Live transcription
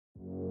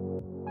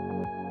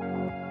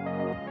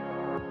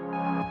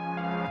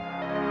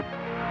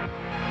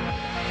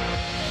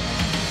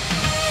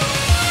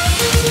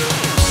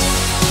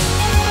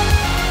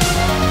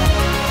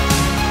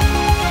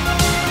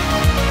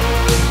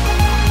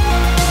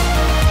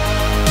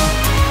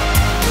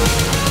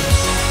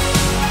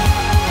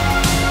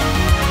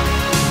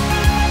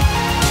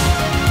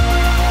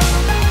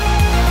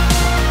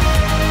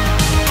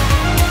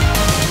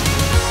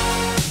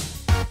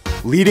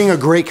Leading a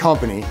great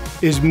company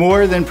is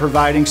more than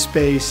providing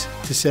space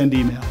to send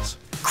emails,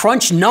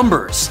 crunch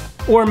numbers,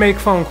 or make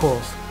phone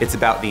calls. It's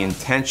about the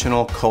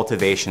intentional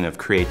cultivation of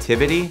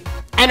creativity,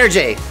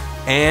 energy,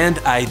 and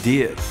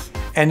ideas,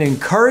 and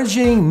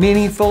encouraging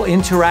meaningful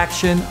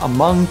interaction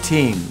among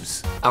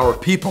teams. Our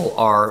people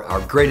are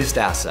our greatest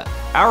asset.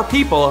 Our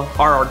people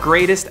are our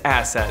greatest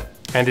asset.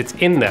 And it's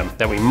in them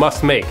that we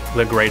must make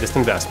the greatest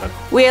investment.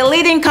 We are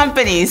leading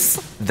companies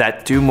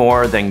that do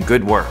more than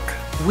good work.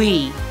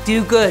 We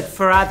do good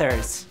for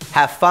others.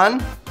 Have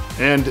fun.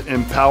 And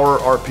empower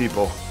our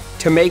people.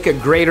 To make a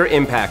greater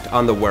impact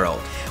on the world.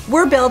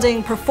 We're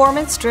building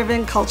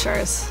performance-driven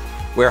cultures.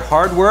 Where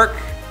hard work,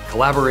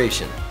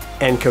 collaboration,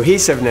 and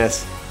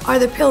cohesiveness are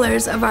the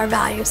pillars of our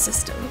value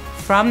system.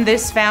 From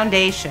this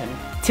foundation,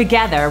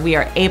 together we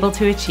are able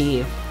to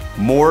achieve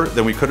more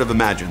than we could have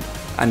imagined.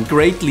 And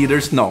great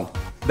leaders know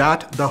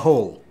that the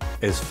whole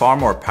is far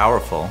more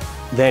powerful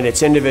than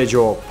its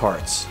individual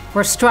parts.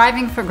 We're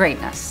striving for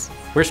greatness.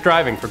 We're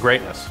striving for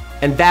greatness.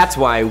 And that's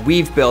why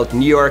we've built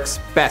New York's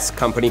best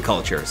company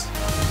cultures.